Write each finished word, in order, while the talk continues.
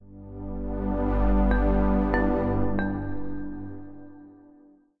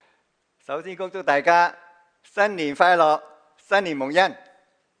首先恭祝大家新年快樂，新年蒙恩。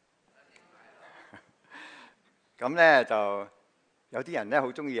咁咧就有啲人咧好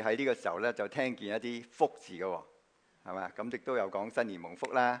中意喺呢個時候咧就聽見一啲福字嘅喎，係嘛？咁亦都有講新年蒙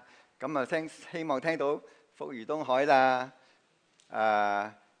福啦。咁啊希望聽到福如東海啦，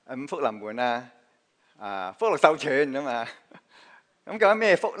五福臨門啊，福祿壽全咁嘛。咁究竟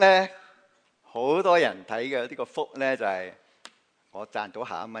咩福咧？好多人睇嘅呢個福咧就係我賺到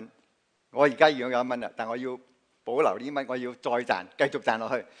下一蚊。我而家已經有1蚊啦，但我要保留呢蚊，我要再賺，繼續賺落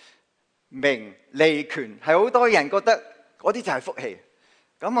去。名利權係好多人覺得嗰啲就係福氣。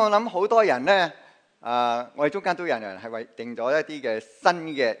咁我諗好多人呢，我哋中間都有人係為定咗一啲嘅新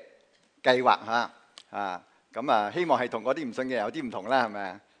嘅計劃嚇，咁希望係同嗰啲唔信嘅有啲唔同啦，係咪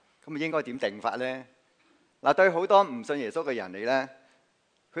啊？咁應該點定法呢？嗱，對好多唔信耶穌嘅人嚟呢，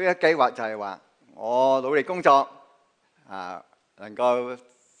佢嘅計劃就係話我努力工作能夠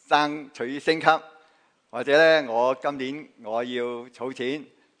取升級，或者咧我今年我要儲錢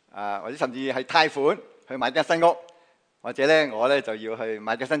或者甚至係貸款去買間新屋，或者咧我咧就要去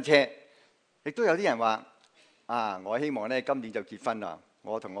買架新車。亦都有啲人話我希望咧今年就結婚啦，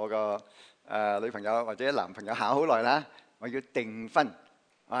我同我個女朋友或者男朋友行好耐啦，我要訂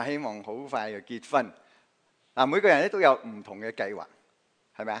婚希望好快就結婚。每個人咧都有唔同嘅計劃，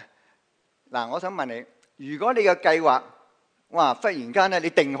係咪啊？我想問你，如果你嘅計劃忽然間咧你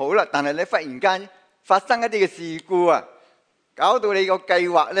定好啦，但係你忽然間發生一啲嘅事故搞到你個計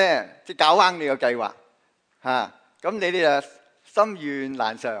劃咧即係搞彎你個計劃咁你哋就心願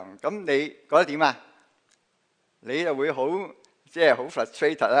難償，咁你覺得點啊？你就會好好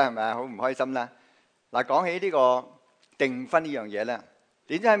frustrated 啦，係咪啊？好唔開心啦。講起呢個訂婚呢樣嘢咧，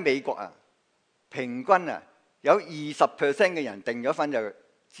點知喺美國平均有20% 嘅人訂咗婚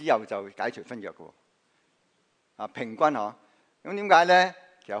之後就解除婚約嘅喎，平均嗬。咁點解咧？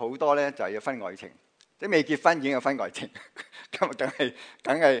其實好多咧就係要婚外情，即係未結婚已經有婚外情，咁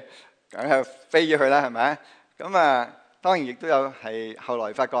梗係飛咗佢啦，係咪？咁當然亦都有係後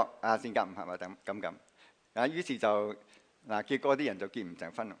來發覺性格唔合咁，於是就結果啲人就結唔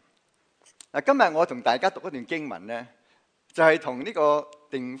成婚咯。今日我同大家讀一段經文咧，就係同呢個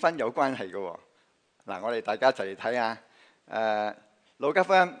訂婚有關係嘅喎。我哋大家一齊嚟睇下路加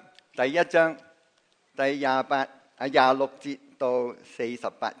福音第1章第26節到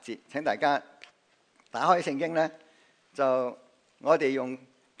48節，請大家打開聖經咧，就我哋用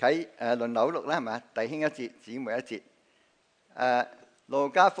輪流錄啦，係咪？弟兄一節，姊妹一節。路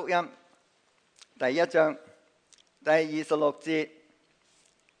加福音第1章第26節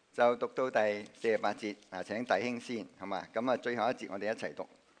就讀到第48節。請弟兄先，好嘛？咁最後一節我哋一齊讀，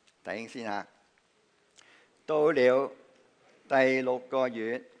弟兄先嚇。到了第6個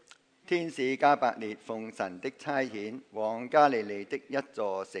月，天使加百列奉神的差遣，往加利利的一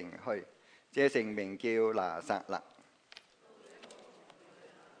座城去，這城名叫拿撒勒。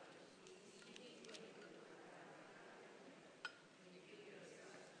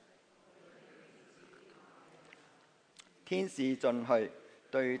天使進去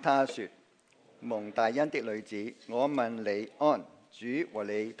對他說：蒙大恩的女子，我問你安，主和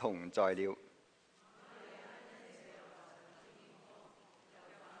你同在了。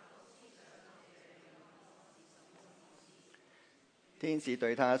天使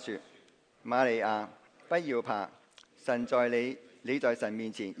對他說：瑪利亞，不要怕，神在你在神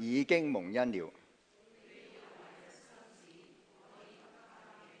面前已經蒙恩了。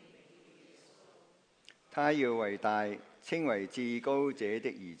他要為大，稱為至高者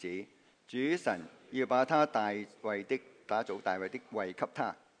的兒子，主神要把他打造大衛的位給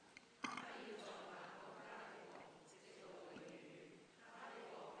他。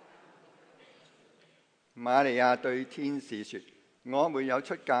瑪利亞對天使說：我沒有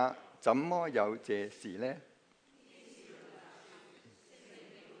出嫁，怎麼有這事呢？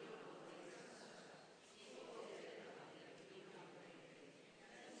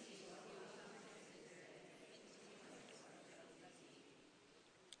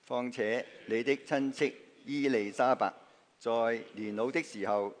況且你的親戚伊利沙伯在年老的時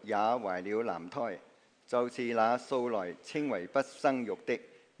候也懷了男胎，就是那素來稱為不生育的，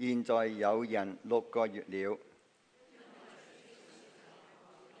現在有孕6個月了。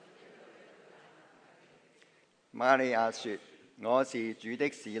瑪利亞說：我是主的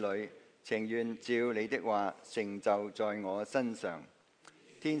使女，情願照你的話成就在我身上。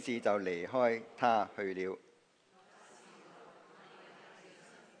天使就離開她去了。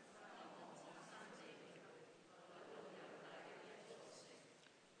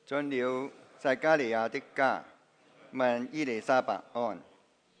進了撒迦利亞的家，問伊利沙伯安。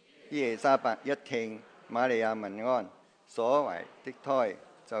伊利沙伯一聽瑪利亞問安，所懷的胎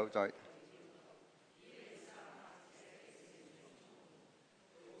就在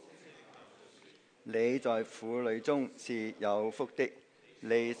你在婦女中是有福的，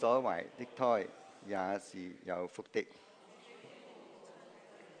你所懷的胎也是有福的。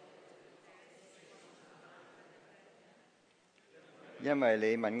因為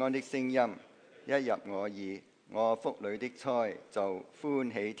你問安的聲音一入我耳，我腹裏的胎就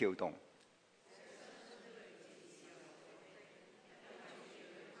歡喜跳動。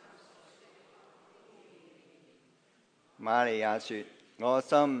瑪利亞說：我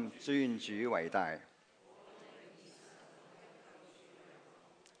心尊主為大。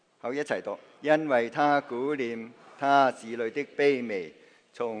好，一齊讀。因為他顧念他子女的卑微，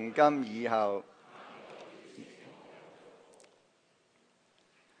從今以後。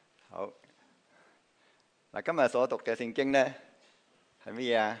好，嗱，今日所讀嘅聖經呢係乜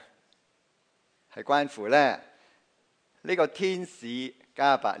嘢啊？係關乎呢個天使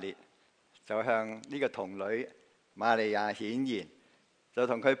加百列就向呢個童女瑪利亞顯現，就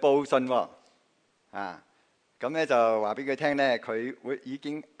同佢報信喎。咁咧就話俾佢聽咧，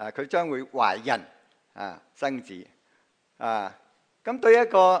佢將會懷孕生子。咁對一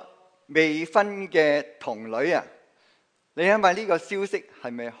個未婚嘅童女啊，你諗下呢個消息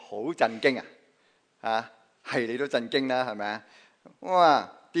係咪好震驚啊？係你都震驚啦，係咪啊？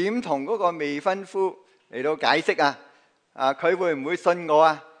哇！點同嗰個未婚夫嚟到解釋啊？佢會唔會信我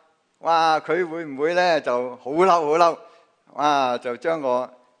啊？哇！佢會唔會咧就好嬲好嬲？哇！就將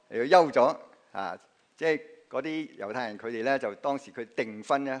我嚟到休咗即係嗰啲猶太人佢哋咧就當時佢訂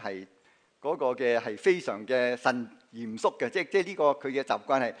婚咧係嗰個嘅係非常嘅嚴肅嘅，即係呢個佢嘅習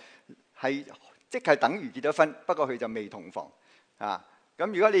慣係即係等於結咗婚，不過佢就未同房咁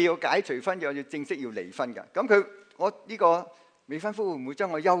如果你要解除婚約，要正式要離婚㗎。咁我呢個未婚夫會唔會將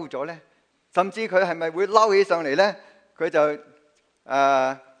我休咗咧？甚至佢係咪會嬲起上嚟咧？佢就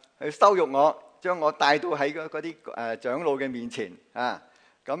去羞辱我，將我帶到喺嗰啲長老嘅面前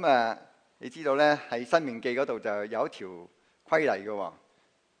你知道咧喺《申命記》嗰度就有一條規例嘅喎。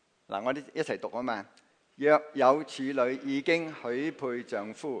我哋一齊讀啊嘛。若有處女已經許配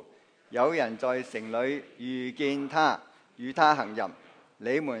丈夫，有人在城裏遇見他，與他行淫，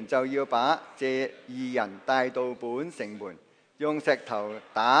你們就要把這二人帶到本城門，用石頭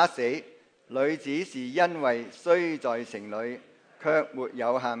打死。女子是因為雖在城裏，卻沒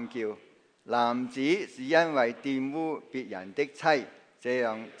有喊叫；男子是因為玷污別人的妻，這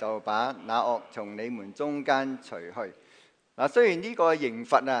樣就把那惡從你們中間除去。雖然呢個刑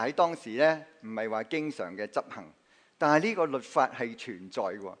罰喺當時咧唔係話經常嘅執行，但係呢個律法係存在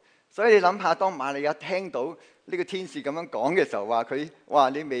嘅。所以你諗下，當瑪利亞聽到呢個天使咁樣講嘅時候，話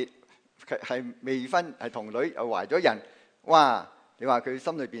你未婚係童女又懷咗孕，你話佢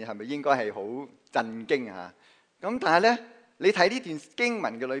心裏邊係咪應該係好震驚啊？咁但係咧，你睇呢段經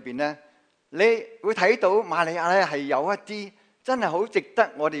文嘅裏邊咧，你會睇到瑪利亞咧係有一啲真係好值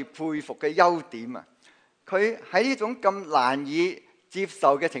得我哋佩服嘅優點啊！佢喺呢種咁難以接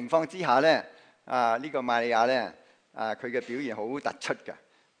受嘅情況之下咧，呢個瑪利亞咧，佢嘅表現好突出㗎。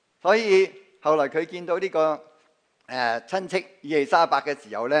所以後來佢見到呢個親戚以利沙伯嘅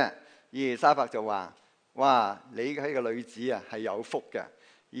時候咧，以利沙伯就話：哇！你係個女子啊，係有福嘅。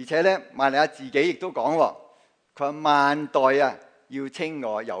而且咧，瑪利亞自己亦都講喎，佢話萬代要稱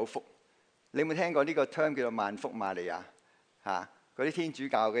我有福。你有冇聽過呢個 term 叫做萬福瑪利亞？嗰啲天主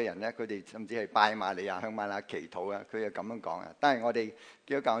教嘅人咧，佢哋甚至係拜瑪利亞，向瑪利亞祈禱啊。佢就咁樣講啊。但係我哋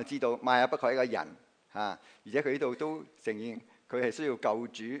基督教知道，瑪利亞不過係一個人而且佢呢度都承認佢係需要救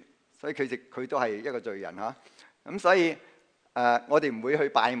主，所以佢都係一個罪人咁所以我哋唔會去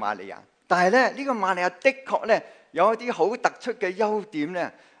拜瑪利亞。但係咧，呢個瑪利亞的確咧有一啲好突出嘅優點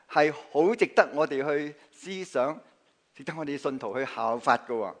咧，係好值得我哋去思想，值得我哋信徒去效法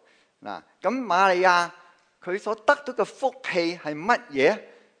㗎喎。咁瑪利亞佢所得到嘅福氣係乜嘢？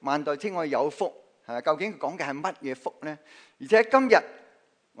萬代稱我有福，究竟佢講嘅係乜嘢福咧？而且今日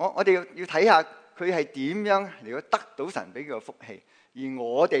我哋要睇下佢係點樣嚟到得到神俾佢嘅福氣。而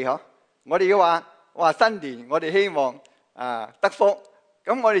我哋要話新年，我哋希望得福。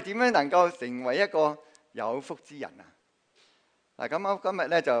咁我哋點樣能夠成為一個有福之人啊？咁我今日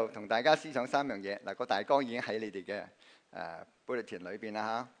咧就同大家思想三樣嘢。個大綱已經喺你哋嘅bulletin裏邊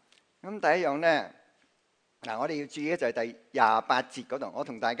啦咁第一樣咧，我哋要注意嘅就係第28節嗰度。我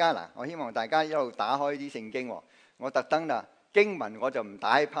同大家我希望大家一路打開啲聖經。我特登經文我就唔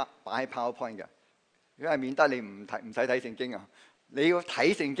擺喺 PowerPoint 嘅，因為免得你唔使睇聖經啊。你要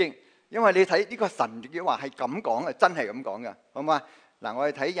睇聖經，因為你睇呢個神嘅話係咁講嘅，真係咁講嘅，好唔好啊？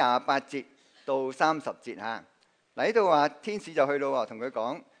我哋睇28節到30節嚇。呢度話天使就去到同佢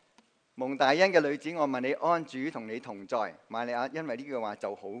講：蒙大恩嘅女子，我問你安，主同你同在。瑪利亞因為呢句話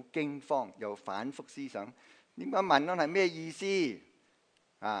就好驚慌，又反覆思想，點解問安係咩意思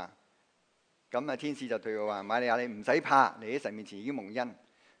咁啊，天使就對佢話：瑪利亞，你唔使怕，你喺神面前已經蒙恩。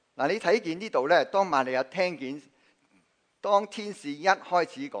嗱，你睇見呢度咧，當瑪利亞聽見當天使一開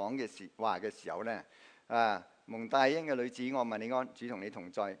始講嘅話嘅時候咧，蒙大恩嘅女子，我問你安，主同你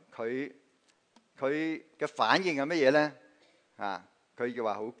同在。佢嘅反應係乜嘢咧？佢嘅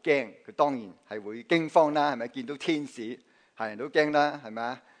話好驚，佢當然係會驚慌啦，係咪？見到天使，係人都驚啦，係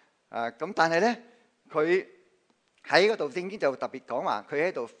咪啊？咁但係咧，佢喺嗰度聖經就特別講話，佢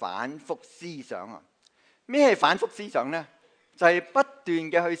喺度反覆思想啊。咩係反覆思想咧？就係不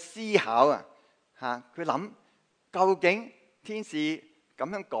斷嘅去思考啊！佢諗究竟天使咁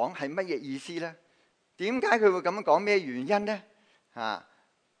樣講係乜嘢意思咧？點解佢會咁樣講？咩原因咧？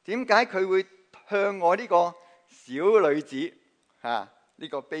點解佢會向我呢個小女子呢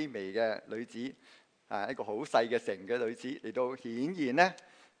個卑微嘅女子一個好細嘅城嘅女子嚟到顯現咧？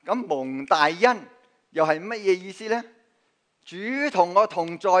咁蒙大恩又係乜嘢意思咧？主同我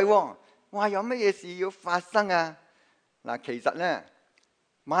同在喎！哇！有乜嘢事要發生啊？嗱，其實咧，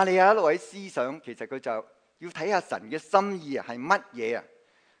瑪利亞一路喺思想，其實佢就要睇下神嘅心意係乜嘢啊？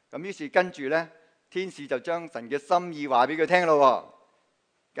咁於是跟住咧，天使就將神嘅心意話俾佢聽咯。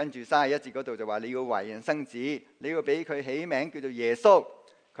跟住31節嗰度就話：你要懷孕生子，你要俾佢起名叫做耶穌，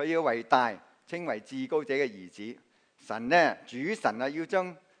佢要為大，稱為至高者嘅兒子。神咧，主神要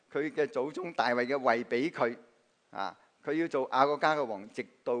將佢嘅祖宗大衛嘅位俾佢佢要做雅各家嘅王，直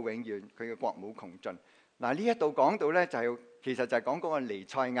到永遠，佢嘅國冇窮盡。嗱，呢一度講到咧，其實就係講嗰個彌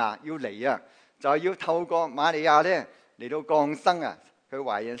賽亞要嚟啊，就係要透過瑪利亞咧嚟到降生啊，佢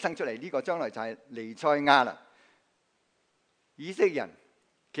懷孕生出嚟，呢個將來就係彌賽亞啦。以色列人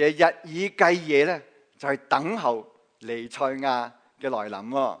其實日以繼夜咧，就係等候彌賽亞嘅來臨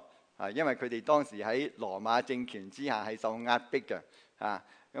喎。因為佢哋當時喺羅馬政權之下係受壓迫嘅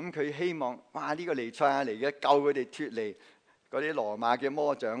咁佢希望呢個彌賽亞嚟嘅，救佢哋脫離嗰啲羅馬嘅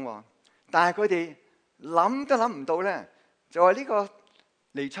魔掌喎。但係佢哋諗都諗唔到咧，就話呢個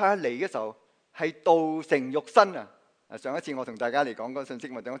彌賽亞嚟嘅時候係道成肉身啊！上一次我同大家嚟講嗰個信息，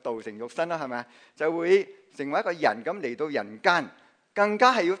咪講道成肉身啦，係咪？就會成為一個人咁嚟到人間，更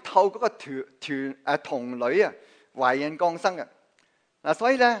加係要透過個童女懷孕降生嘅。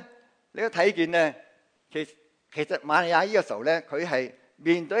所以咧，你都睇見咧，其實瑪利亞呢個時候咧，佢係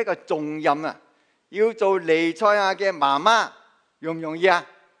面對一個重任啊，要做彌賽亞嘅媽媽，容唔容易啊？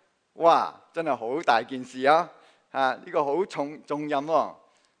哇！真係好大件事啊！呢個好重任喎，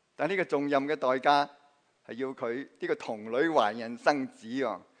但呢個重任嘅代價係要佢呢個童女懷孕生子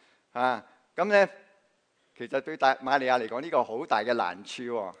喎。咁咧，其實對瑪利亞嚟講，呢個好大嘅難處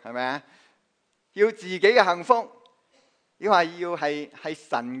喎，係咪啊？要自己嘅幸福，要係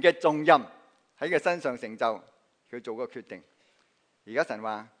神嘅重任喺佢身上成就，佢做個決定。而家神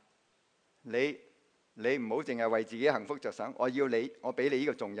話你唔好淨係為自己幸福着想，我俾你呢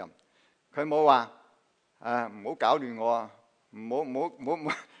個重任。佢冇話唔好搞亂我啊，唔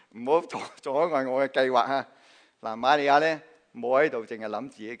好阻礙我嘅計劃啊。嗱，瑪利亞咧冇喺度，淨係諗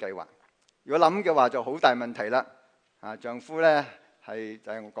自己計劃。如果諗嘅話就好大問題啦。丈夫咧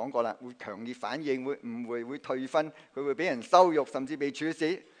就係我講過啦，會強烈反應，會誤會，會退婚，佢會俾人羞辱，甚至被處死。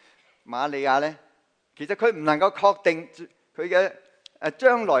瑪利亞咧，其實佢唔能夠確定佢嘅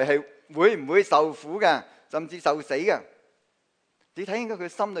將來係會唔會受苦嘅，甚至受死嘅。你睇應該佢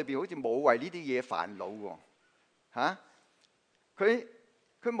心裏邊好似冇為呢啲嘢煩惱喎。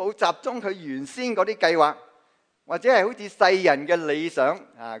佢冇集中佢原先嗰啲計劃，或者係好似世人嘅理想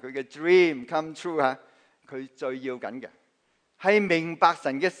佢嘅 dream come true 佢最要緊嘅係明白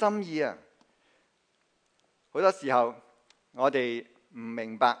神嘅心意啊！好多時候我哋唔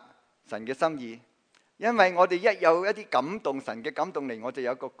明白神嘅心意，因為我哋一有一啲感動，神嘅感動嚟，我就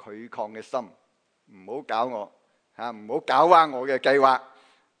有一個拒抗嘅心，唔好搞我。唔好搞歪我嘅計劃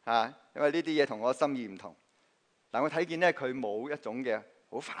因為呢啲嘢同我心意唔同。但我睇見咧，佢冇一種嘅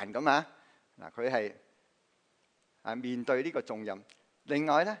好煩咁佢係面對呢個重任。另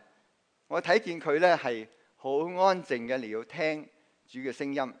外咧，我睇見佢咧係好安靜嘅嚟到聽主嘅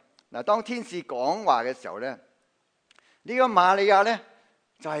聲音。當天使講話嘅時候咧，呢個瑪利亞咧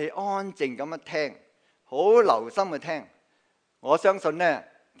就係安靜咁樣聽，好留心去聽。我相信咧，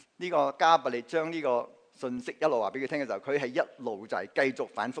呢個加百列將呢個信息一路話俾佢聽嘅時候，佢係一路就係繼續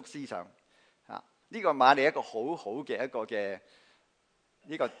反覆思想。呢個瑪利亞一個好好嘅一個嘅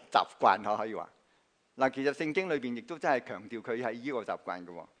呢個習慣可以話。其實聖經裏邊亦都真係強調佢係呢個習慣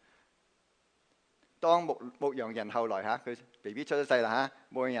嘅。當牧羊人後來佢 BB 出咗世啦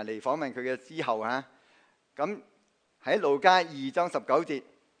牧羊人嚟訪問佢嘅之後咁喺路加2章19節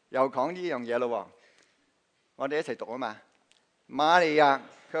又講呢樣嘢咯。我哋一齊讀啊嘛。瑪利亞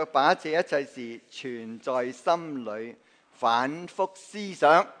卻把這一切事存在心裏，反覆思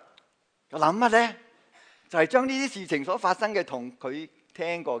想。佢諗乜咧？就係將呢啲事情所發生嘅同佢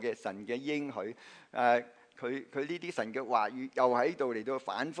聽過嘅神嘅應許，佢呢啲神嘅話語又喺度嚟到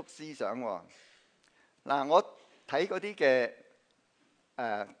反覆思想喎。嗱，我睇嗰啲嘅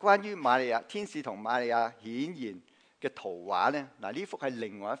關於瑪利亞天使同瑪利亞顯現嘅圖畫咧，嗱，呢幅係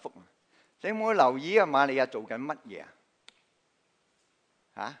另外一幅。你有冇留意啊？瑪利亞做緊乜嘢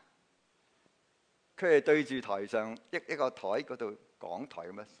啊？佢係對住台上一個台嗰度講台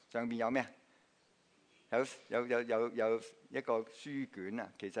咁啊，上邊有咩？有一個書卷啊，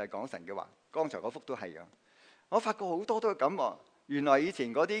其實係講神嘅話。剛才嗰幅都係啊。我發覺好多都係咁喎。原來以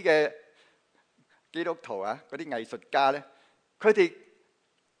前嗰啲嘅基督徒啊，嗰啲藝術家咧，佢哋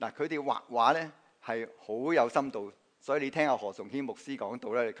畫畫咧係好有深度。所以你聽下何崇軒牧師講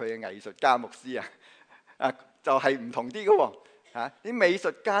到咧，佢嘅藝術家牧師就係唔同啲嘅喎。啲美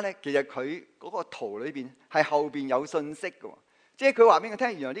術家咧，其實佢嗰個圖裏邊係後邊有信息嘅喎。即係佢話俾我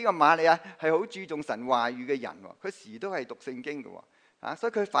聽，原來呢個瑪利亞係好注重神話語嘅人喎。佢時都係讀聖經嘅喎。所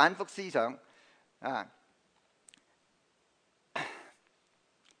以佢反覆思想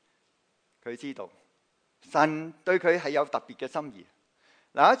佢知道神對佢係有特別嘅心意。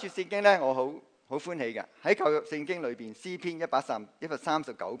嗱，一處聖經咧，我好歡喜嘅，喺舊約聖經裏邊，詩篇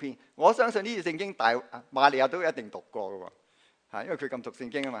139篇，我相信呢條聖經瑪利亞都一定讀過嘅喎，因為佢咁讀聖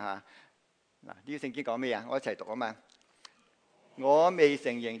經啊嘛嚇。嗱，呢條聖經講咩啊？我一齊讀啊嘛。我未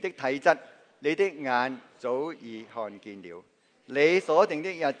成形的體質，你的眼早已看見了；你所定的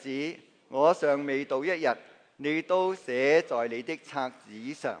日子，我尚未到一日，你都寫在你的冊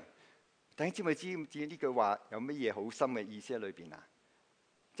子上。弟兄姊妹，知唔知呢句話有乜嘢好深嘅意思喺裏邊啊？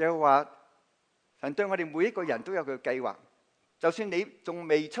就係話神對我哋每一個人都有佢嘅計劃，就算你仲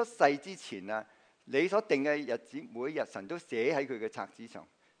未出世之前啊，你所定嘅日子，每一日神都寫喺佢嘅冊子上。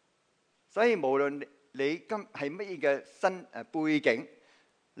所以無論你今係乜嘢嘅背景，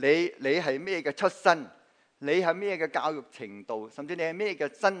你係咩嘅出身，你係咩嘅教育程度，甚至你係咩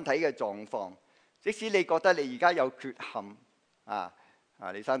嘅身體嘅狀況，即使你覺得你而家有缺陷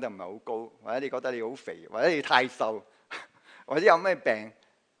你生得唔係好高，或者你覺得你好肥，或者你太瘦，或者有咩病，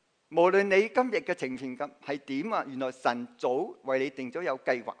無論你今日嘅情形咁係點啊，原來神早為你定咗有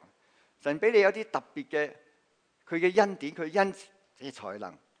計劃，神俾你有啲特別嘅佢嘅恩典，佢恩嘅才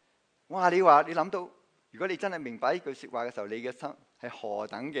能。哇！你諗到，如果你真係明白呢句説話嘅時候，你嘅心係何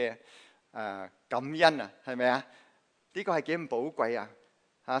等嘅感恩啊？係咪啊？呢個係幾咁寶貴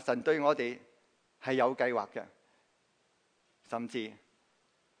啊！神對我哋係有計劃嘅，甚至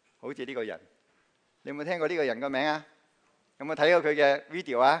好似呢個人，你有冇聽過呢個人嘅名啊？有冇睇過佢嘅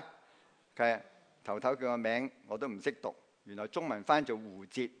video 啊？佢頭佢個名我都唔識讀，原來中文翻做胡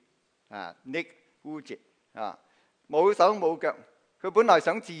哲Nick Woodsett 冇手冇腳。佢本來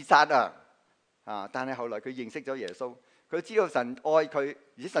想自殺但係後來佢認識咗耶穌，佢知道神愛佢，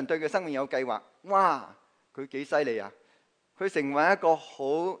而且神對佢生命有計劃。哇！佢幾犀利啊！佢成為一個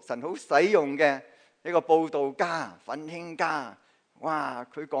神好使用嘅一個佈道家、奮興家。哇！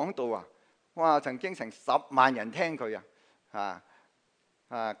佢講道哇！曾經成10萬人聽佢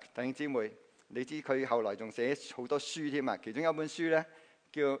弟兄姊妹，你知佢後來仲寫好多書添啊！其中有一本書咧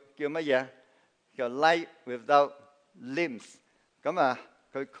叫乜嘢？叫 Life Without Limbs。咁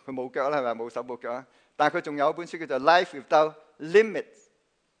佢冇腳啦，係咪冇手冇腳啊？但係佢仲有一本書叫做 Life Without Limits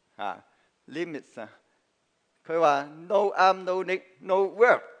Limits 佢話 No arm, no leg, no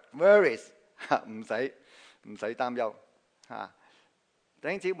worries 唔使擔憂弟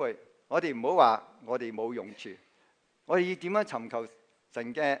兄姊妹，我哋唔好話我哋冇用處，我哋要點樣尋求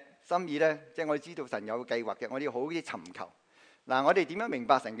神嘅心意咧？即係我哋知道神有計劃嘅，我哋要好啲尋求。我哋點樣明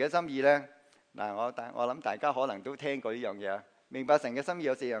白神嘅心意咧？我諗大家可能都聽過呢樣嘢。明白神嘅心意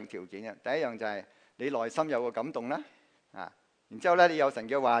有4樣條件嘅。第一樣就係你內心有個感動啦，然之後咧你有神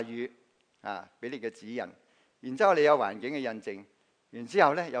嘅話語俾你嘅指引，然之後你有環境嘅印證，然之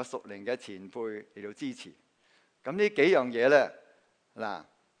後咧有屬靈嘅前輩嚟到支持。咁呢幾樣嘢咧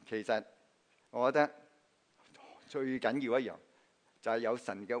其實我覺得最緊要一樣就係有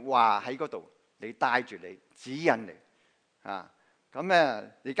神嘅話喺嗰度，你帶住你指引你咁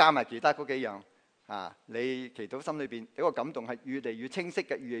咧你加埋其他嗰幾樣。你祈禱心裏邊一個感動係越嚟越清晰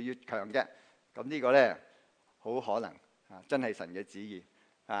嘅，越嚟越強嘅，咁呢個咧好可能真係神嘅旨意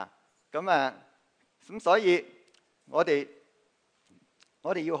咁所以我哋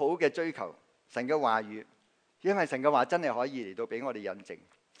要好好嘅追求神嘅話語，因為神嘅話真係可以嚟到俾我哋印證。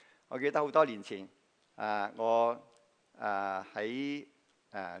我記得好多年前我喺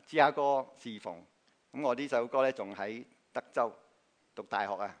芝加哥侍奉，咁我呢首歌咧仲喺德州讀大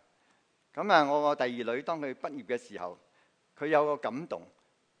學我個第二女當佢畢業嘅時候，佢有個感動，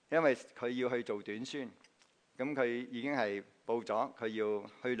因為佢要去做短宣，咁佢已經係報咗，佢要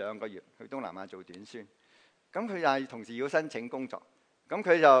去2個月去東南亞做短宣。咁佢又係同時要申請工作，咁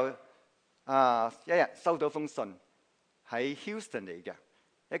佢就一日收到封信喺 Houston 嚟嘅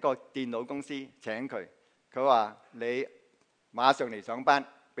一個電腦公司請佢，佢話你馬上嚟上班，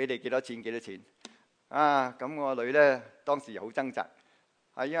俾你幾多錢幾多錢。咁我個女咧當時好掙扎，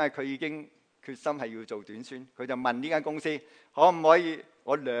因為佢已經決心係要做短宣，佢就問呢間公司可唔可以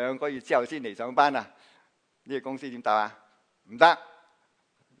我2個月之後先嚟上班啊？呢個公司點答啊？唔得，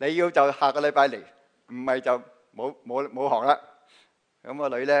你要就下個禮拜嚟，唔係就冇行啦。咁個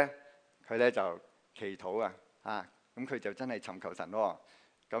女咧，佢咧就祈禱咁佢就真係尋求神咯。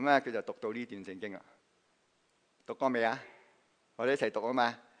咁咧佢就讀到呢段聖經啦。讀過未啊？我哋一齊讀啊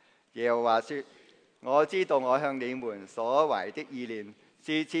嘛。耶和華說：我知道我向你們所懷的意念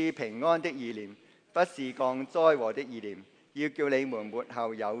是賜平安的意念，不是降災禍的意念，要叫你們末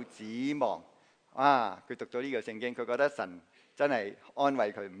後有指望。佢讀咗呢個聖經，佢覺得神真係安慰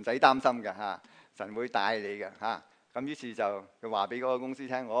佢，唔使擔心嘅神會帶你嘅咁於是就佢話俾嗰個公司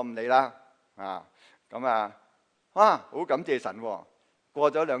聽，我唔理啦好感謝神喎。過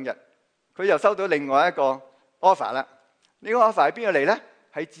咗2日，佢又收到另外一個 offer 啦。呢個 offer 喺邊度嚟咧？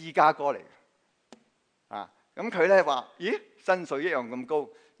喺芝加哥嚟嘅咁佢咧話：咦，薪水一樣咁高，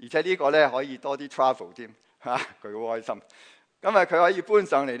而且呢個咧可以多啲 travel 添佢好開心。咁佢可以搬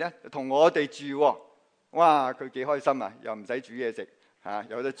上嚟咧，同我哋住喎。哇！佢幾開心啊！又唔使煮嘢食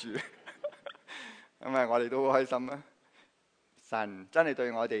有得住。咁我哋都好開心啦。神真係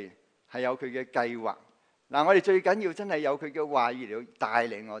對我哋係有佢嘅計劃。我哋最緊要真係有佢嘅話語嚟帶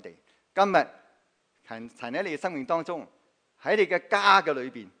領我哋。今日神喺你嘅生命當中，喺你嘅家嘅裏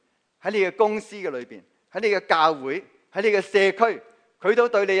邊，喺你嘅公司嘅裏邊，喺你嘅教會，喺你嘅社區，佢都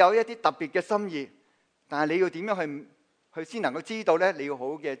對你有一啲特別嘅心意。但係你要點樣去先能夠知道呢？你要好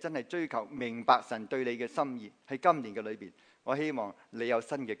嘅真係追求明白神對你嘅心意。喺今年嘅裏邊，我希望你有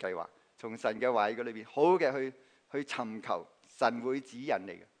新嘅計劃，從神嘅話語嘅裏邊好嘅去尋求，神會指引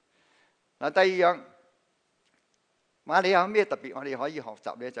你嘅。第二樣，瑪利亞有咩特別我哋可以學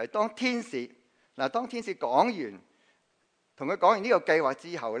習呢？就係當天使講完，同佢講完呢個計劃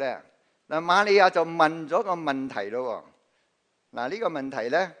之後呢，瑪利亞就問咗個問題咯。呢個問題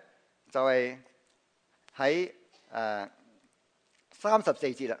呢，就係喺34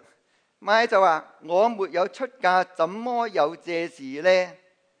節啦。瑪利亞就話：我沒有出嫁，怎麼有這事呢？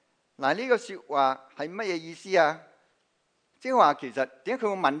呢個說話係乜嘢意思啊？即係話其實點解佢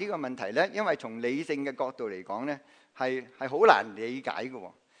會問呢個問題呢？因為從理性嘅角度嚟講呢，係好難理解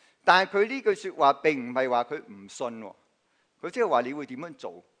嘅。但係佢呢句說話並唔係話佢唔信，佢即係話你會點樣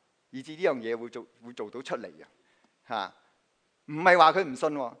做，以至呢樣嘢會做到出嚟嘅唔係話佢唔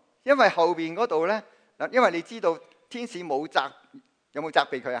信，因為後邊嗰度呢，因為你知道天使有冇責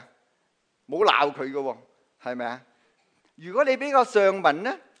備佢啊？冇鬧佢嘅，係咪啊？如果你比較上文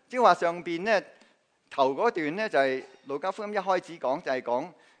呢，即係話上邊呢頭嗰段呢，就係路加福音一開始講，就係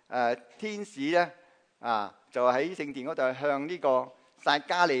講天使呢就喺聖殿嗰度向呢個撒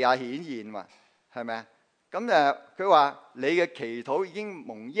迦利亞顯現嘛，係咪啊？咁佢話你嘅祈禱已經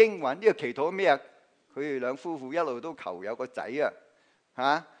蒙應允。呢個祈禱咩啊？佢哋兩夫婦一路都求有個仔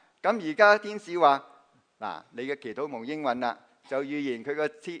咁而家天使話你嘅祈禱蒙應允啦，就預言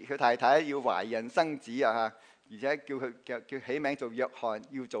佢太太要懷孕生子而且叫起名做約翰，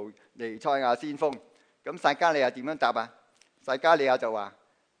要做彌賽亞先鋒。咁撒迦利亞點樣答啊？撒迦利亞就話：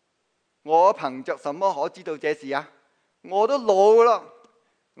我憑着什麼可知道這事啊？我都老啦，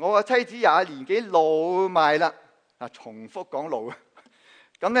我個妻子也年紀老邁啦。重複講老。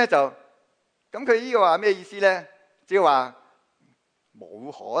咁咧就咁佢呢個話咩意思咧？即係話冇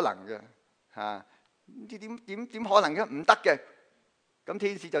可能嘅點可能嘅？唔得嘅。咁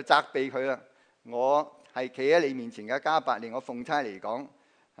天使就責備佢啦。我係企喺你面前嘅加百列，我奉差嚟講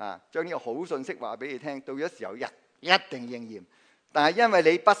將呢個好信息話俾你聽，到咗時候一定應驗。但係因為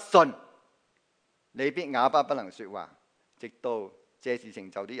你不信，你必啞巴不能說話，直到這事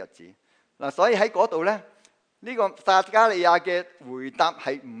成就的日子。所以喺嗰度呢，呢個撒迦利亞嘅回答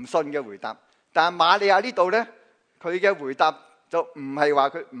係唔信嘅回答。但係瑪利亞呢度呢，佢嘅回答就唔係話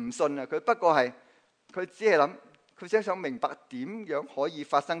佢唔信啊，佢不過係佢只係諗，佢只係想明白點樣可以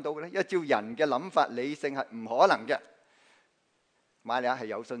發生到嘅呢？因為照人嘅諗法，理性係唔可能嘅。瑪利亞係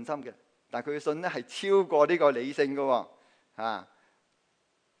有信心嘅，但係佢嘅信呢係超過呢個理性嘅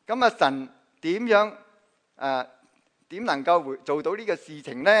咁神點樣點能夠做到呢個事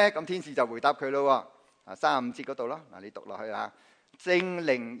情呢？咁天使就回答佢咯。35節嗰度咯，你讀落去聖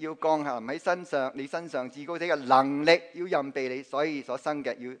靈要降臨喺你身上，至高者嘅能力要蔭庇你，所以所生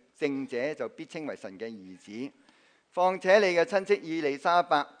嘅要聖者就必稱為神嘅兒子。況且你嘅親戚以利沙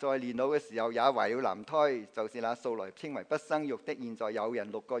伯在年老嘅時候也懷了男胎，就是那素來稱為不生育的，現在有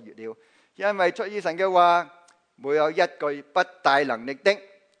人6個月了。因為出於神嘅話，沒有一句不帶能力的。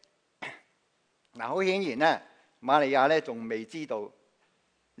嗱，好顯然呢，瑪利亞呢仲未知道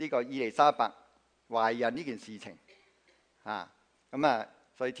呢個以利沙伯懷孕呢件事情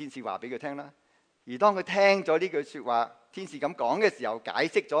所以天使話俾佢聽啦。而當佢聽咗呢句説話，天使咁講嘅時候，解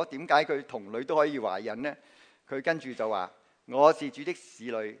釋咗點解佢童女都可以懷孕呢？佢跟住就話：我是主的使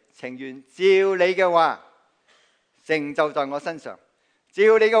女，情願照你嘅話成就在我身上。照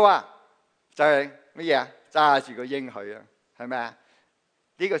你嘅話就係乜嘢啊？揸住個應許啊，係咪啊？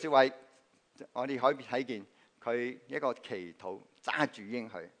呢個説話我哋可以睇見佢一個祈禱，揸住應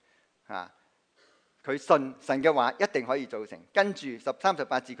許佢信神嘅話一定可以做成。跟住13、18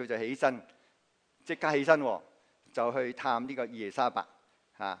節佢就起身，即刻起身就去探呢個以利沙伯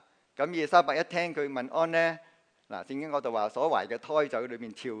咁以利沙伯一聽佢問安呢，嗱，聖經嗰度話所懷嘅胎就喺裏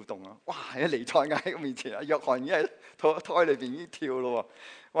面跳動啊！哇，喺彌賽亞喺面前啊，約翰已經喺胎裏邊已經跳咯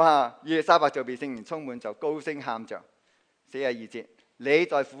喎！哇，以利沙伯就被聖靈充滿，就高聲喊着。42節，你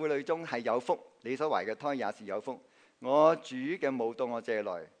在婦女中係有福，你所懷嘅胎也是有福。我主嘅母到我這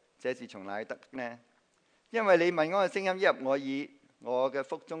來，這是從哪裡得呢？因為你問安嘅聲音一入我耳，我嘅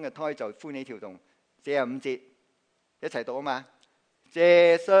腹中嘅胎就歡喜跳動。45節一齊讀啊嘛！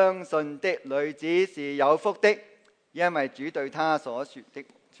這相信的女子是有福的，因為主對她所說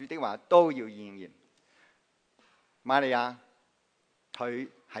的話都要應驗。瑪利亞佢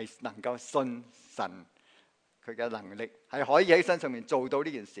係能夠信神，佢嘅能力係可以喺身上面做到呢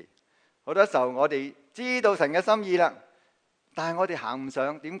件事。好多時候我哋知道神嘅心意啦，但係我哋行唔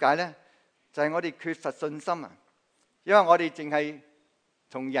上，點解呢？就係我哋缺乏信心啊！因為我哋淨係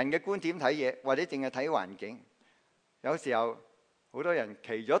從人嘅觀點睇嘢，或者淨係睇環境。有時候好多人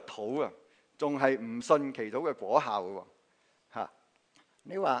祈咗禱啊，仲係唔信祈禱嘅果效嘅喎。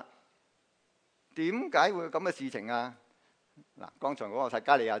你話點解會咁嘅事情啊？嗱，剛才嗰個撒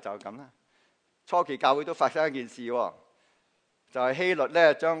迦利亞就係咁啦。初期教會都發生一件事喎，就係希律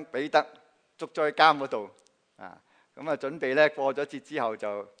咧將彼得捉咗去監嗰度準備咧過咗節之後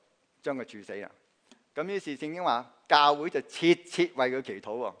就將佢處死啦。咁於是聖經話教會就切為佢祈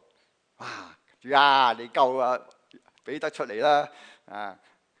禱喎。哇！主啊，你救彼得出嚟啦！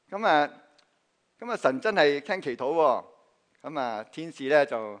神真係聽祈禱喎。天使咧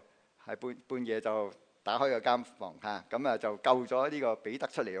就係半夜就打開個監房就救咗呢個彼得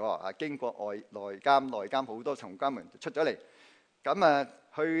出嚟喎。經過內監好多重關門出咗嚟。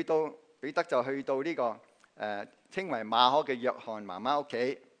去到彼得就去到呢個稱為馬可嘅約翰媽媽屋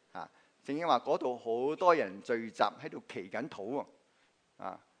企。聖經話嗰度好多人聚集喺度祈緊禱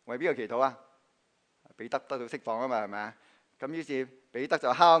喎。為邊個祈禱啊？彼得得到釋放啊嘛，係咪啊？咁於是彼得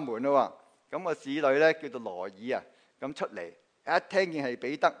就敲門咯喎。咁個使女咧叫做羅爾啊，咁出嚟一聽見係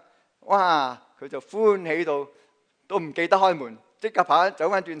彼得，哇！佢就歡喜到都唔記得開門，即刻走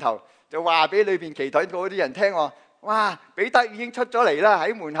翻轉頭就話俾裏邊祈禱嗰啲人聽喎。哇！彼得已經出咗嚟啦，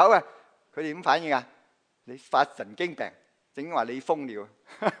喺門口啊！佢哋點反應啊？你發神經病，正話你瘋了，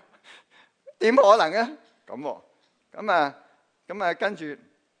點可能啊？跟住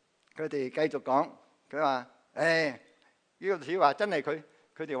佢哋繼續講，佢話：呢個小話真係佢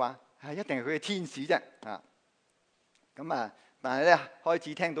哋話一定係佢嘅天使啫。但係咧開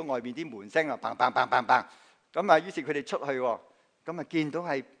始聽到外邊啲門聲啊，砰砰砰砰砰。於是佢哋出去見到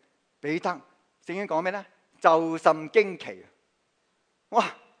係彼得。聖經講咩咧？就甚驚奇。哇！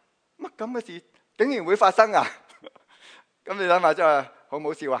乜咁嘅事竟然會發生啊？咁你諗下真係好唔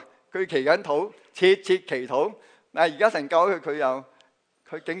好笑啊？佢祈緊禱，切祈禱。而家神救咗佢，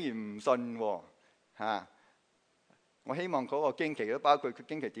佢竟然唔信喎。我希望嗰個驚奇都包括佢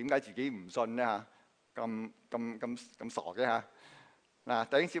驚奇點解自己唔信呢？咁傻嘅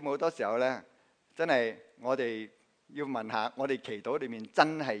弟兄姊妹，好多時候咧，真係我哋要問下，我哋祈禱裏面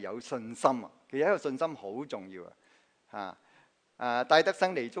真係有信心啊！其實一個信心好重要戴德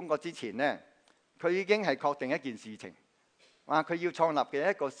生嚟中國之前呢，佢已經係確定一件事情，佢要創立嘅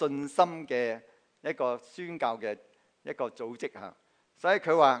一個信心嘅一個宣教嘅一個組織。所以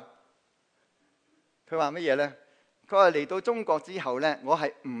佢話乜嘢呢？佢話嚟到中國之後呢，我係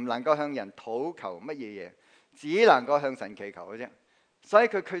唔能夠向人討求乜嘢嘢，只能夠向神祈求嘅啫。所以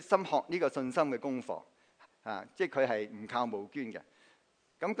佢決心學呢個信心嘅功課，即係佢係唔靠募捐嘅。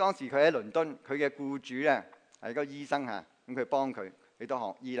咁當時佢喺倫敦，佢嘅僱主咧係個醫生咁佢幫佢去到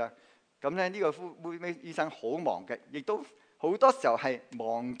學醫啦。咁咧呢個醫生好忙嘅，亦都好多時候係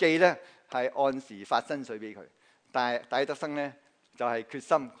忘記咧係按時發薪水俾佢。但係戴德生咧就係決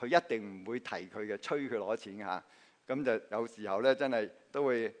心，佢一定唔會提佢嘅，催佢攞錢咁就有時候咧真係都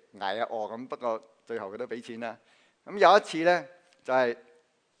會捱下餓咁，不過最後佢都俾錢啦。咁有一次咧，就係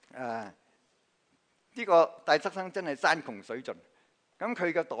呢個戴德生真係山窮水盡，咁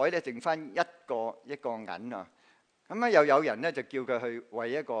佢個袋咧剩翻一個銀啊！咁又有人咧就叫佢去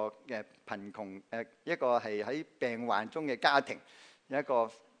為一個貧窮一個係喺病患中嘅家庭，一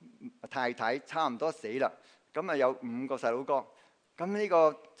個太太差唔多死啦，咁有5個細佬哥，咁呢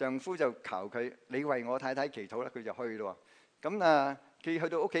個丈夫就求佢：你為我太太祈禱啦，佢就去咯。咁佢去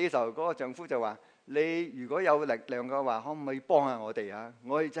到屋企嘅時候，嗰個丈夫就話：你如果有力量嘅話，可唔可以幫下我哋啊？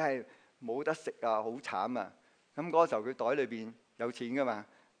我哋真係冇得食啊，好慘啊！咁嗰個時候佢袋裏邊有錢噶嘛，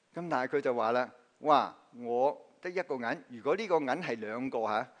咁但係佢就話啦：哇，我得1個銀，如果呢個銀係2個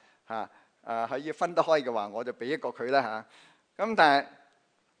係要分得開嘅話，我就俾1個佢啦嚇。咁但係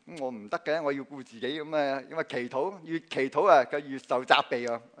我唔得嘅，我要顧自己咁啊，因為祈禱越祈禱啊，佢越受責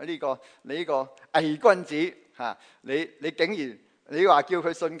備啊！你呢個偽君子嚇，你竟然你話叫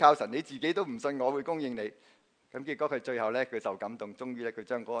佢信靠神，你自己都唔信我會供應你。咁結果佢最後咧，佢受感動，終於咧佢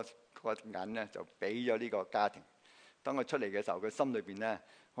將嗰個銀咧就俾咗呢個家庭。當佢出嚟嘅時候，佢心裏邊咧，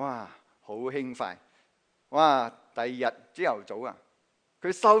哇，好輕快！哇，第2日朝頭早啊，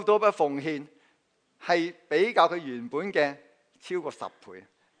佢收到筆奉獻係比較佢原本嘅超過10倍。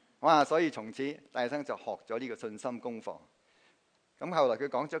哇！所以從此戴生就學咗呢個信心功課。咁後來佢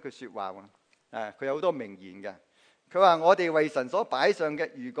講咗句説話喎，佢有好多名言嘅。佢話：我哋為神所擺上嘅，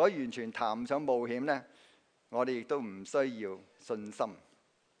如果完全談唔上冒險咧，我哋亦都唔需要信心。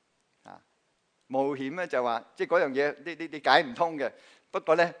冒險咧就話，即係嗰樣嘢你解唔通嘅，不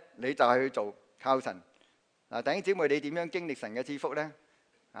過咧你就係去做，靠神。弟兄姊妹，你點樣經歷神嘅賜福咧？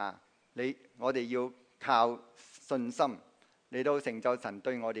我哋要靠信心嚟到成就神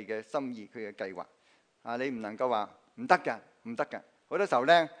對我哋嘅心意，佢嘅計劃。你唔能夠話唔得㗎，唔得㗎。好多時候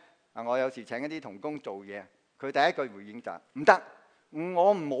咧，我有時請一啲同工做嘢，佢第一句回應就係唔得，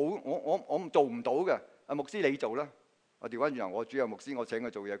我做唔到嘅。牧師你做啦。我調翻轉頭，我主任牧師，我請佢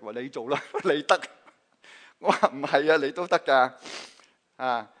做嘢，佢話你做啦，你得。我話唔係啊，你都得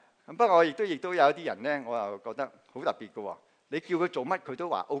㗎。不過我亦都有啲人咧，我又覺得好特別嘅喎。你叫佢做乜，佢都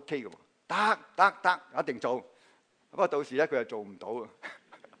話 OK 嘅喎，得，一定做。不過到時咧，佢又做唔到。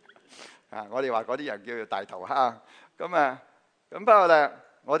我哋話嗰啲人叫做大頭蝦。咁不過咧，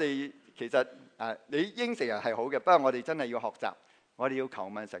我哋其實你應承人係好嘅，不過我哋真係要學習，我哋要求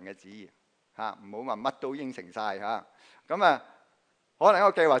問神嘅旨意，唔好話乜都應承晒。可能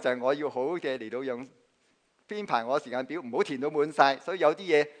一個計劃就係我要好嘅嚟到用編排我嘅時間表，唔好填到滿晒。所以有啲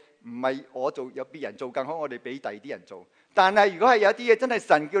嘢唔係我做，有別人做更好，我哋俾第二啲人做。但係如果係有啲嘢真係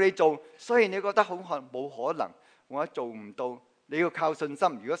神叫你做，雖然你覺得好冇可能，我做唔到，你要靠信心。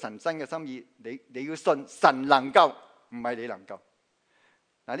如果神真嘅心意，你要信神能夠，唔係你能夠。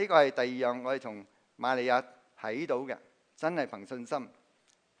呢個係第2樣，我哋從瑪利亞睇到嘅，真係憑信心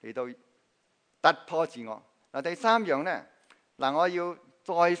嚟到突破自我。第3樣呢，我要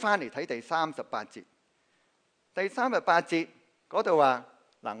再翻嚟睇第38節。第38節嗰度話，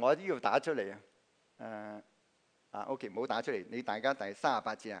我都要打出嚟OK， 唔好打出嚟。你大家第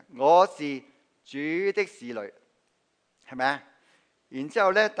38節我是主的使女，係咪啊？然之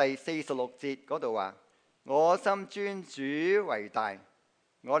後咧，第46節嗰度話，我心尊主為大，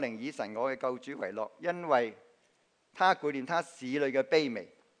我靈以神我嘅救主為樂，因為他顧念他使女嘅卑微。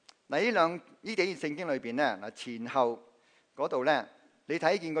呢幾段聖經裏邊咧，前後嗰度咧，你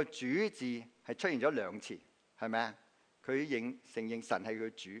睇見個主字係出現咗2次，係咪啊？佢承認神係佢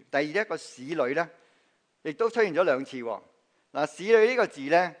主。第二一個使女咧，亦都出現咗2次。使女呢個字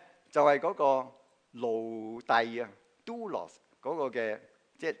咧，就係嗰個奴隸doulos 嗰個嘅，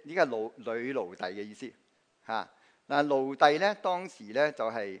即係呢個女奴隸嘅意思。奴隸咧，當時咧就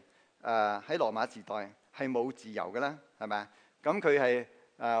係喺羅馬時代係冇自由嘅啦，係咪啊？咁佢係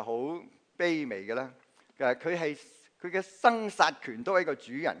好卑微嘅啦。佢嘅生殺權都係個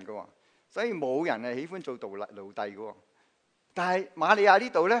主人嘅，所以冇人係喜歡做奴隸嘅。但係瑪利亞呢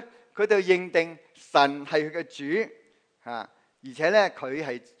度咧，佢就認定神係佢嘅主，而且咧佢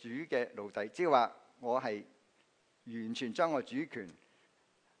係主嘅奴隸，即係話我係完全將我主權，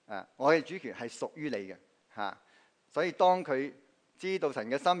我嘅主權係屬於你嘅。所以當佢知道神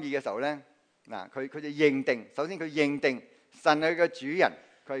嘅心意嘅時候咧，佢就認定，首先佢認定神係佢嘅主人，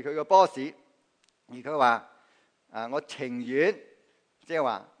佢係佢嘅 boss， 而佢話我情願，即係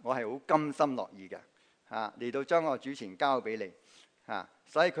話我係好甘心樂意嘅。嚟到將我主權交俾你，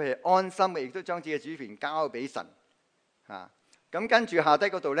所以佢係安心嘅，亦都將自己嘅主權交俾神。咁跟住下低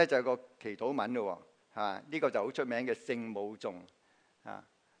嗰度咧就有個祈禱文咯，呢個就好出名嘅聖母頌，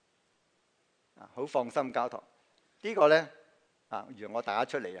好放心交託。呢個咧讓我打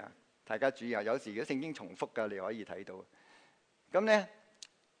出嚟啊，大家注意下，有時如果聖經重複㗎，你可以睇到。咁咧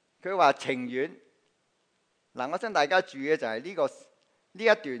佢話情願嗱，我想大家注意嘅就係呢一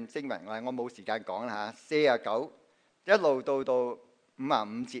段經文，我冇時間講啦嚇。49一路到55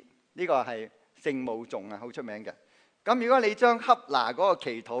節，呢個係聖母頌啊，好出名嘅。咁如果你將恰拿嗰個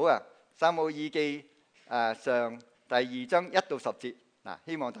祈禱啊，撒母耳記上第2章1到10節，嗱，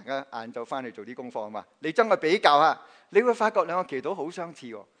希望大家晏晝翻去做啲功課啊嘛。你將佢比較下，你會發覺兩個祈禱好相似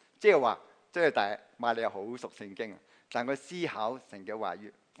喎。即係話，即係瑪利亞好熟聖經啊，但佢思考神嘅話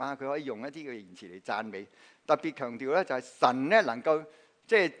語，佢可以用一啲嘅言詞嚟讚美，特別強調咧就係神咧能夠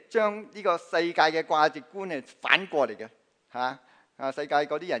即係將呢個世界嘅價值觀係反過嚟嘅嚇。世界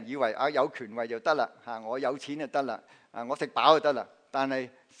嗰啲人以為有權位就得啦嚇，我有錢就得啦，我食飽就得啦。但係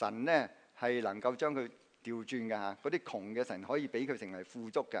神咧係能夠將佢調轉㗎嚇，嗰啲窮嘅神可以俾佢成為富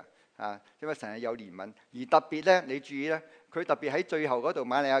足㗎嚇，因為神係有憐憫。而特別咧，你注意咧，佢特別喺最後嗰度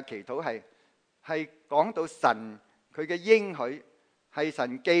瑪利亞祈禱係講到神佢嘅應許，係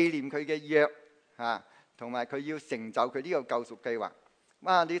神紀念佢嘅約嚇，同埋佢要成就佢呢個救贖計劃。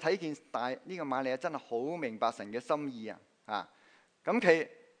哇！你睇見呢個瑪利亞真係好明白神嘅心意啊嚇。咁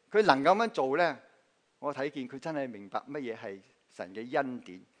佢能夠咁樣做咧，我睇見佢真係明白乜嘢係神嘅恩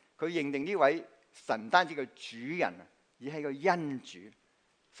典。佢認定呢位神唔單止個主人啊，而係個恩主，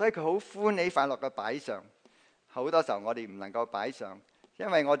所以佢好歡喜快樂嘅擺上。好多時候我哋唔能夠擺上，因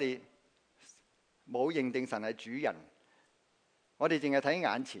為我哋冇認定神係主人，我哋淨係睇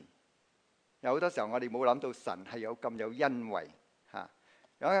眼前。有好多時候我哋冇諗到神係有咁有恩惠嚇。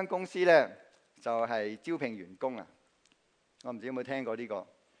有一間公司咧就係招聘員工啊。我唔知有冇聽過呢個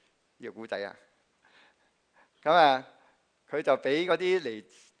故仔啊？咁佢就俾嗰啲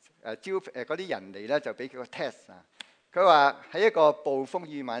嚟招嗰啲人嚟咧，就俾佢個 test 啊。佢話喺一個暴風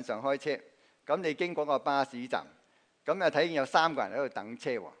雨晚上開車，咁你經過個巴士站，咁睇見有3個人喺度等車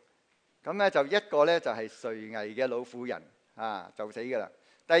喎。咁咧就一個咧就係垂危嘅老婦人就死㗎啦。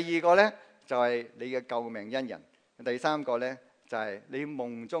第二個咧就係你嘅救命恩人，第三個咧就係你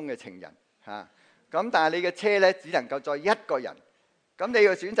夢中嘅情人嚇。咁但係你嘅車咧只能夠載一個人，咁你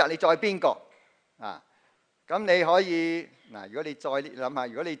要選擇你載邊個啊？咁你可以嗱，如果你諗下，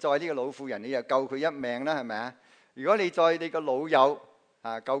如果你載呢個老婦人，你就救佢一命啦，係咪啊？如果你載你個老友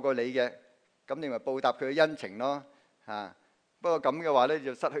救過你嘅，咁你咪報答佢嘅恩情咯嚇。不過咁嘅話咧，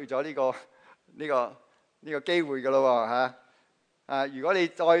就失去咗呢個機會㗎咯喎嚇。如果你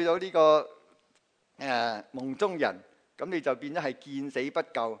載到呢個夢中人，咁你就變咗係見死不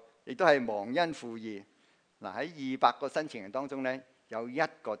救。亦都係忘恩負義。嗱，喺200個申請人當中咧，有1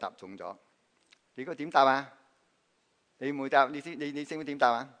個答中咗。你個點答啊？你唔會答，你識唔識點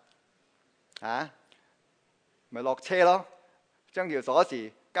答啊？咪落車咯，將條鎖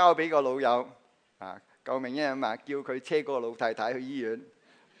匙交俾個老友救命恩人嘛，叫佢車嗰個老太太去醫院。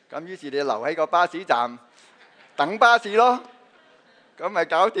咁於是你留喺個巴士站等巴士咯，咁咪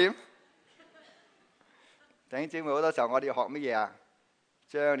搞掂。弟兄姊妹，好多時候我哋要學乜嘢啊？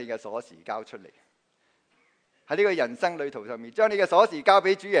將你嘅鎖匙交出嚟，喺呢個人生旅途上面，將你嘅鎖匙交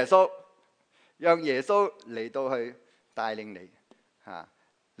俾主耶穌，讓耶穌嚟到去帶領你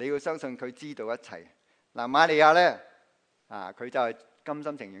你要相信佢知道一切。嗱，瑪利亞咧佢就係甘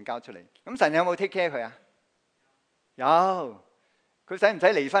心情願交出嚟。咁神有冇 take care 佢啊？有。佢使唔使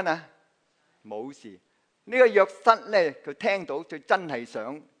離婚啊？冇事。呢個約瑟咧，佢聽到佢真係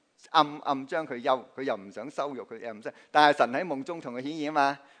想暗將佢休，佢又唔想羞辱佢，又唔想。但係神喺夢中同佢顯現啊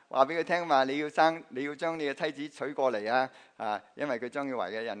嘛，話俾佢聽嘛，你要將你嘅妻子娶過嚟因為佢將要懷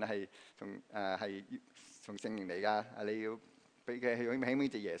嘅人係從聖靈嚟噶，你要俾佢起名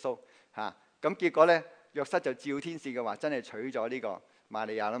字耶穌咁結果咧，約瑟就照天使嘅話，真係娶咗呢個瑪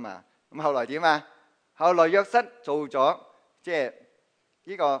利亞啦嘛。咁後來點啊？後來約瑟做咗即係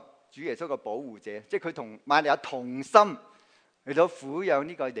呢個主耶穌嘅保護者，即係佢同瑪利亞同心嚟到撫養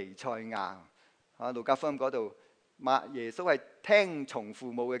呢個彌賽亞。路加福音嗰度，耶穌係聽從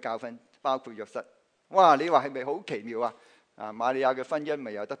父母嘅教訓，包括約瑟。哇！你話係咪好奇妙啊？瑪利亞嘅婚姻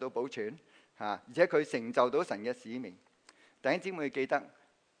咪又得到保存而且佢成就到神嘅使命。弟兄姊妹記得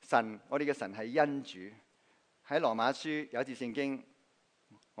我哋嘅神係恩主。喺羅馬書有一節聖經，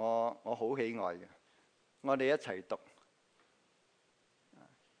我好喜愛嘅，我哋一齊讀。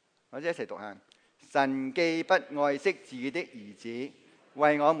我哋一齊讀下。神既不愛惜自己的兒子，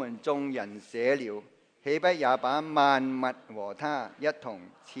為我們眾人捨了，豈不也把萬物和他一同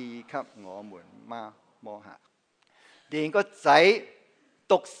賜給我們嗎？摸下，連個仔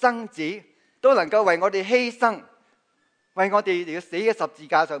獨生子都能夠為我哋犧牲，為我哋嚟到死喺十字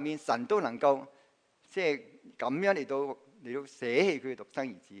架上面，神都能夠即係咁樣嚟到捨棄佢嘅獨生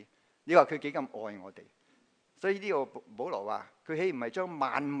兒子。你話佢幾咁愛我哋？所以呢個保羅話，佢豈唔係將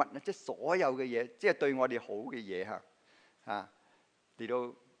萬物即係所有嘅嘢，即係對我哋好嘅嘢嚟到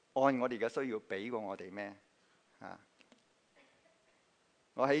按我哋嘅需要俾過我哋咩？啊！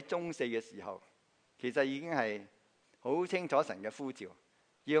我喺中四嘅時候，其實已經係好清楚神嘅呼召，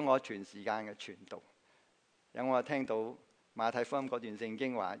要我全時間嘅傳道。有我聽到馬太福音嗰段聖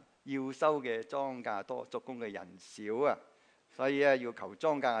經話，要收嘅莊稼多，作工嘅人少啊，所以咧要求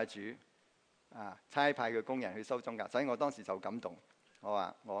莊稼嘅主差派嘅工人去收莊稼。所以我當時就感動，我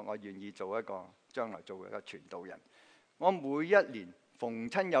話我願意做一個將來做一個傳道人。我每一年逢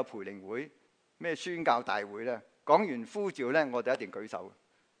親有培靈會、咩宣教大會咧，講完呼召咧，我就一定舉手。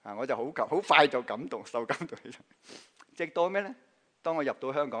我就好快就感動，受感動起嚟。直到咩咧？當我入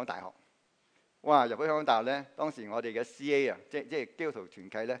到香港大學，哇！入到香港大學咧，當時我哋嘅 C.A. 即係基督徒團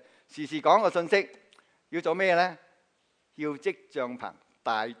契咧，時時講個信息，要做咩咧？要積帳篷，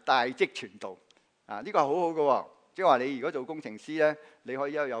大積傳道。呢個係好好嘅喎，即係話你如果做工程師咧，你可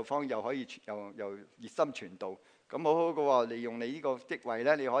以又可以又熱心傳道，咁好好嘅喎。利用你呢個職位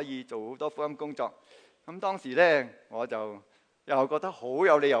咧，你可以做好多福音工作。咁當時咧，我就又覺得好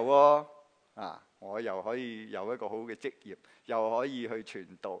有理由喎，我又可以有一個好嘅職業，又可以去傳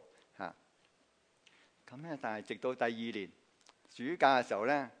道嚇。咁咧，但係直到第2年暑假嘅時候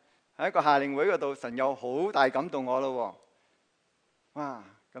咧，喺一個夏令會嗰度，神又好大感動我咯喎。哇！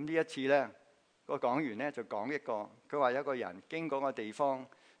咁呢一次咧，個講員咧就講一個，佢話有個人經過個地方，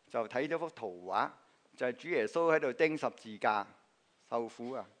就睇到幅圖畫，就係主耶穌喺度釘十字架受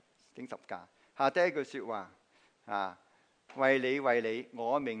苦啊，釘十架。下低一句説話為你，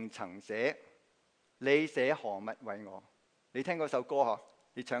我命曾寫，你寫何物為我？你聽嗰首歌嗬？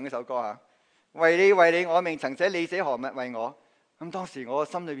你唱嗰首歌嚇？為你，我命曾寫，你寫何物為我？咁當時我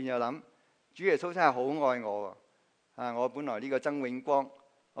心裏邊就諗，主耶穌真係好愛我喎！我本來呢個曾永光，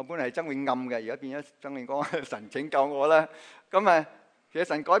我本嚟係曾永暗嘅，而家變咗曾永光，神拯救我啦！咁其實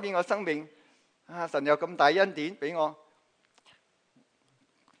神改變我生命，神有咁大恩典俾我。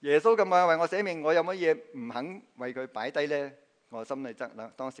耶穌咁愛為我捨命，我有乜嘢唔肯為佢擺低呢？我心裏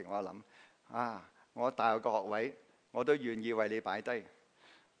當時我諗我大學個學位我都願意為你擺低，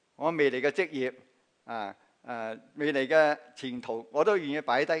我未來嘅職業未來嘅前途我都願意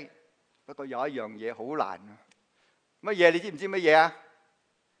擺低。不過有一樣嘢好難乜嘢？你知唔知乜嘢啊？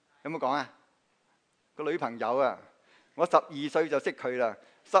有冇講啊？個女朋友啊！我12歲就識佢啦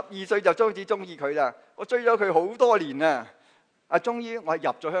，12歲就開始中意佢啦。我追咗佢好多年啊！終於我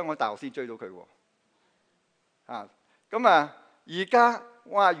係入咗香港大學先追到佢喎。而家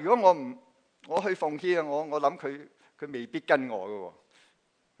哇！如果我去奉獻，我諗佢未必跟我嘅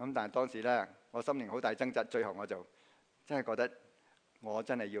喎。但係當時咧，我心靈好大掙扎，最後我就真係覺得我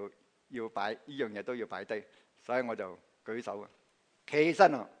真係要擺呢樣嘢都要擺低，所以我就舉手企起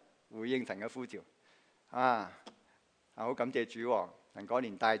身回應神嘅呼召。好感謝主喎！神嗰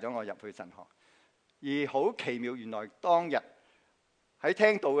年帶咗我入去神學，而好奇妙，原來當日喺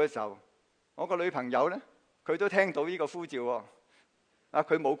聽道嘅時候，我個女朋友咧，佢都聽到呢個呼召喎。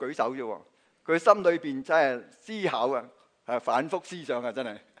佢冇舉手啫喎，佢心裏邊真係思考反覆思想真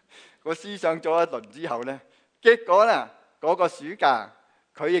係。我思想咗一輪之後咧，結果咧嗰個暑假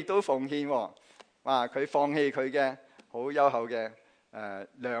佢亦都奉獻喎。佢放棄佢嘅好優厚嘅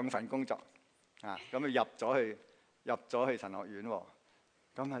2份工作咁入咗去神學院喎。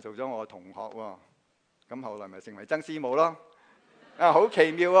咁做咗我同學喎。咁後來咪成為曾師母咯。好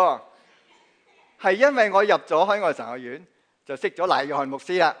奇妙喎！係因為我入咗海外神學院，就識咗賴約翰牧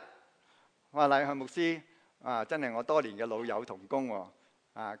師啦。賴約翰牧師真係我多年嘅老友同工喎。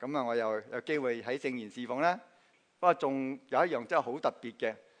我又有機會喺聖言侍奉啦。不過仲有一樣真係好特別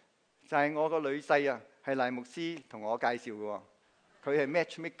嘅，就係我個女婿係賴牧師同我介紹嘅喎。佢係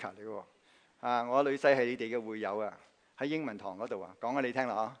matchmaker 嚟嘅喎。我女婿係你哋嘅會友喺英文堂嗰度講俾你聽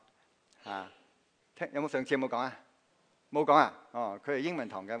啦有冇上次有冇講啊？冇講佢係英文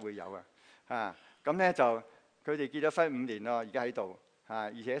堂嘅會友咁咧就佢哋結咗婚5年咯，而家喺度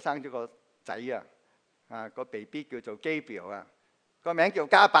而且生咗個仔個 BB 叫做 Gabriel 個名叫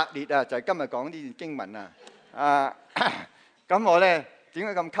加百列就係今日講呢段經文咁我咧點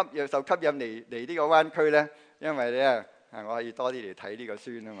解咁受吸引嚟呢個灣區咧？因為咧我可以多啲嚟睇呢個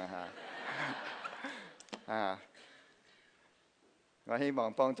孫我希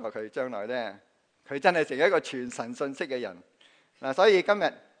望幫助佢將來咧，佢真係成為一個傳神信息嘅人所以今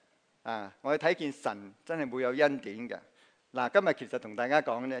日我哋睇見神真係會有恩典嘅今日其實同大家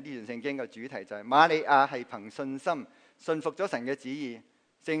講咧，呢段聖經嘅主題就係瑪利亞係憑信心信服咗神嘅旨意，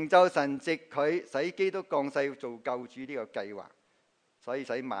成就神藉佢使基督降世做救主呢個計劃，所以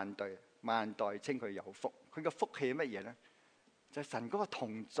使萬代稱佢有福。佢嘅福氣係乜嘢咧？就係神嗰個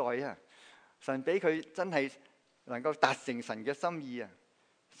同在神俾佢真係能夠達成神嘅心意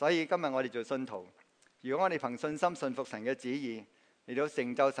所以今日我哋做信徒，如果我哋憑信心信服神嘅旨意，嚟到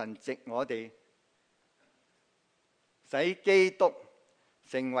成就神藉我哋使基督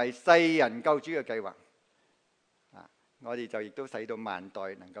成為世人救主嘅計劃。我哋就亦都使到萬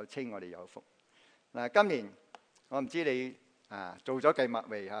代能夠稱我哋有福。今年我唔知你做咗計劃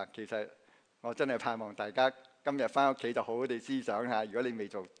未嚇？其實我真係盼望大家今日翻屋企就好好地思想下。如果你未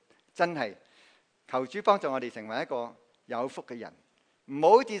做，真係求主幫助我哋成為一個有福嘅人，唔好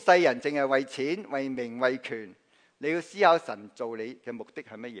好似世人淨係為錢、為名、為權。你要思考神做你嘅目的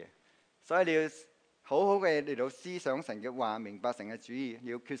係乜嘢，所以你要好好嘅嚟到思想神嘅話，明白神嘅主意。你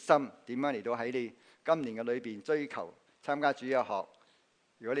要決心點樣嚟到喺你今年嘅裏邊追求參加主日學。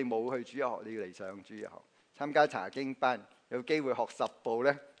如果你冇去主日學，你要嚟上主日學。參加查經班，有機會學10步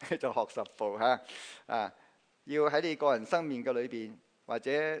呢，就學10步嚇。要喺你個人生命嘅裏邊，或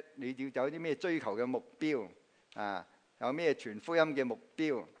者你要有啲咩追求嘅目標有咩傳福音嘅目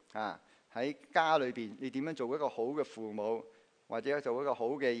標喺家裏邊，你點樣做一個好嘅父母，或者做一個好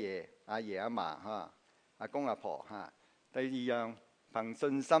嘅阿爺阿嫲阿公阿婆第二樣，憑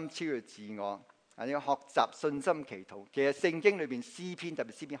信心超越自我。要學習信心祈禱。其實聖經裏邊詩篇，特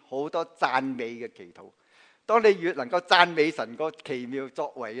別詩篇好多讚美嘅祈禱。當你越能夠讚美神個奇妙作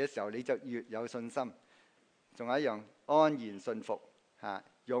為嘅時候，你就越有信心。仲有一樣，安然信服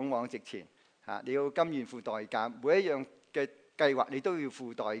勇往直前你要甘願付代價。每一樣嘅計劃你都要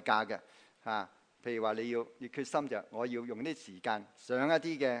付代價嘅譬如話你要決心就我要用啲時間上一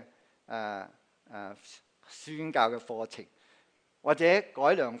啲嘅宣教嘅課程，或者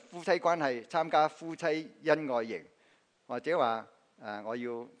改良夫妻關係，參加夫妻恩愛營，或者話我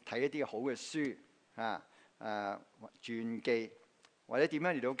要睇一啲好嘅書傳記，或者點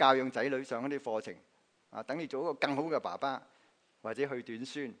樣嚟到教養仔女上一啲課程等你做一個更好嘅爸爸，或者去短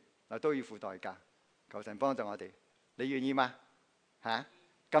宣都要付代價。求神幫助我哋，你願意嗎？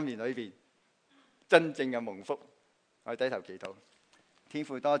今年裏邊真正嘅蒙福，我哋低頭祈禱。天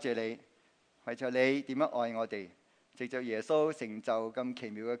父多謝你，為咗你點樣愛我哋，藉着耶穌成就咁奇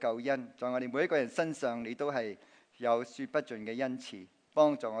妙嘅救恩，在我哋每一個人身上，你都係有說不盡嘅恩慈，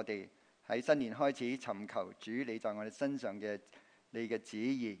幫助我哋喺新年開始尋求主你在我哋身上嘅你嘅旨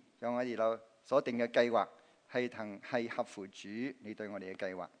意，讓我哋有所定嘅計劃係合乎主你對我哋嘅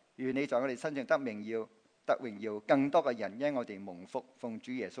計劃。願你在我哋身上得榮耀，更多嘅人因我哋蒙福，奉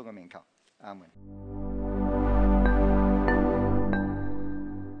主耶穌嘅名求，阿門。